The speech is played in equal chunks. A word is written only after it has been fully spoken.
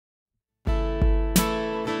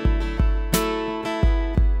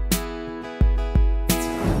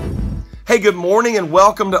Hey, good morning and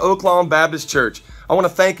welcome to Oaklawn Baptist Church. I want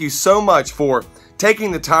to thank you so much for taking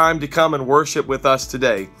the time to come and worship with us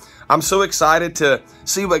today. I'm so excited to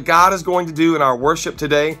see what God is going to do in our worship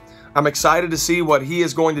today. I'm excited to see what He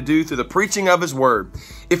is going to do through the preaching of His Word.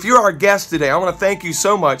 If you're our guest today, I want to thank you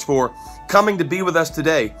so much for coming to be with us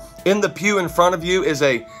today. In the pew in front of you is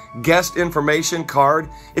a guest information card.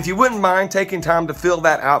 If you wouldn't mind taking time to fill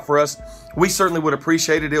that out for us, we certainly would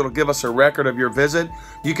appreciate it. It'll give us a record of your visit.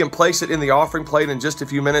 You can place it in the offering plate in just a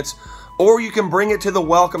few minutes, or you can bring it to the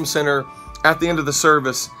Welcome Center at the end of the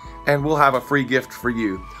service, and we'll have a free gift for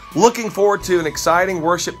you. Looking forward to an exciting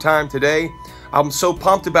worship time today. I'm so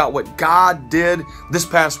pumped about what God did this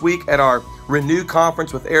past week at our Renew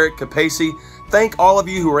Conference with Eric Capacey. Thank all of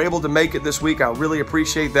you who were able to make it this week. I really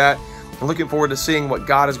appreciate that. I'm looking forward to seeing what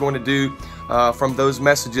God is going to do from those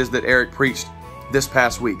messages that Eric preached this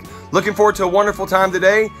past week. Looking forward to a wonderful time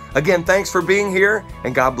today. Again, thanks for being here,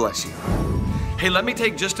 and God bless you. Hey, let me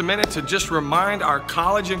take just a minute to just remind our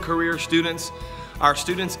college and career students, our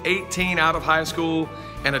students 18 out of high school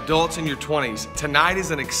and adults in your 20s. Tonight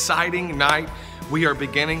is an exciting night. We are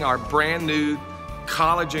beginning our brand new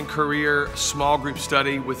college and career small group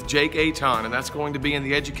study with Jake Aton, and that's going to be in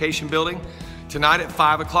the education building tonight at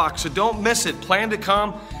 5 o'clock. So don't miss it. Plan to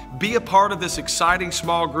come, be a part of this exciting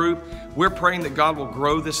small group. We're praying that God will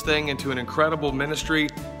grow this thing into an incredible ministry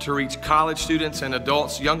to reach college students and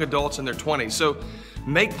adults, young adults in their 20s. So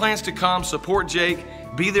make plans to come, support Jake,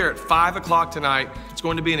 be there at 5 o'clock tonight. It's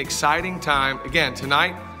going to be an exciting time. Again,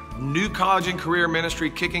 tonight, new college and career ministry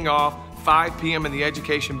kicking off, 5 p.m. in the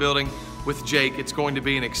education building with Jake. It's going to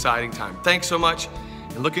be an exciting time. Thanks so much,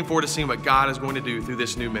 and looking forward to seeing what God is going to do through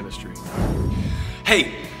this new ministry.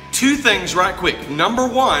 Hey, 2 things right quick. Number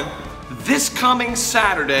 1, this coming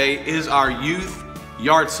Saturday is our youth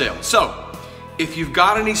yard sale. So if you've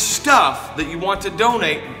got any stuff that you want to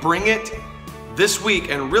donate, bring it this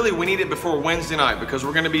week. And really, we need it before Wednesday night because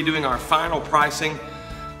we're going to be doing our final pricing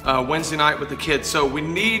Wednesday night with the kids. So we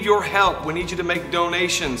need your help. We need you to make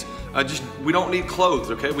donations. We don't need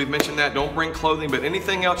clothes, okay? We've mentioned that. Don't bring clothing, but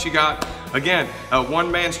anything else you got. Again,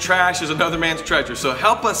 one man's trash is another man's treasure. So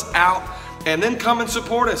help us out. And then come and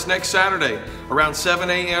support us next Saturday around 7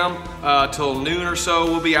 a.m. Till noon or so.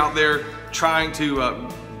 We'll be out there trying to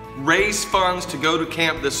raise funds to go to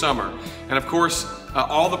camp this summer. And of course,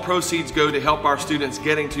 all the proceeds go to help our students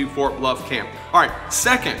getting to Fort Bluff Camp. All right,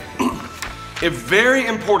 second, if very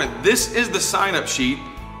important, this is the sign-up sheet.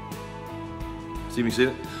 See if you see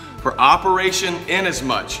it? For Operation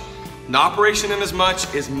Inasmuch. And Operation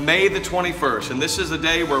Inasmuch is May the 21st. And this is a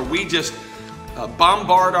day where we just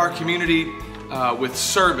bombard our community with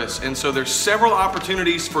service. And so there's several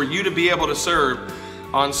opportunities for you to be able to serve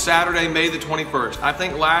on Saturday, May the 21st. I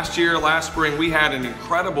think last spring, we had an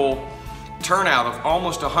incredible turnout of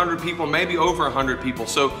almost 100 people, maybe over 100 people.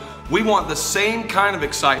 So we want the same kind of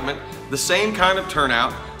excitement, the same kind of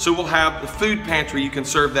turnout. So we'll have the food pantry you can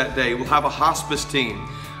serve that day. We'll have a hospice team.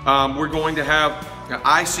 We're going to have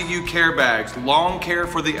ICU care bags, long care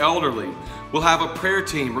for the elderly. We'll have a prayer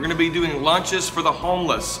team. We're going to be doing lunches for the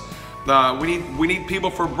homeless. We need people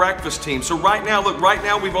for breakfast team. So right now, look,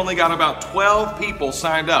 we've only got about 12 people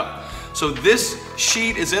signed up. So this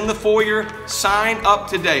sheet is in the foyer. Sign up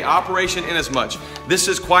today. Operation Inasmuch. This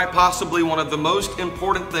is quite possibly one of the most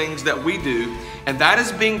important things that we do, and that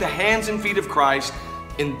is being the hands and feet of Christ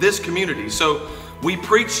in this community. So we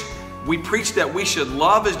preach that we should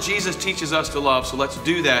love as Jesus teaches us to love. So let's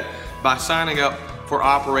do that by signing up for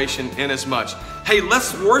Operation Inasmuch. Hey,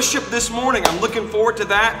 let's worship this morning. I'm looking forward to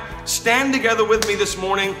that. Stand together with me this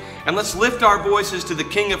morning and let's lift our voices to the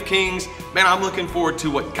King of Kings. Man, I'm looking forward to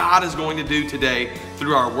what God is going to do today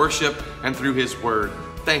through our worship and through His Word.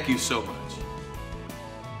 Thank you so much.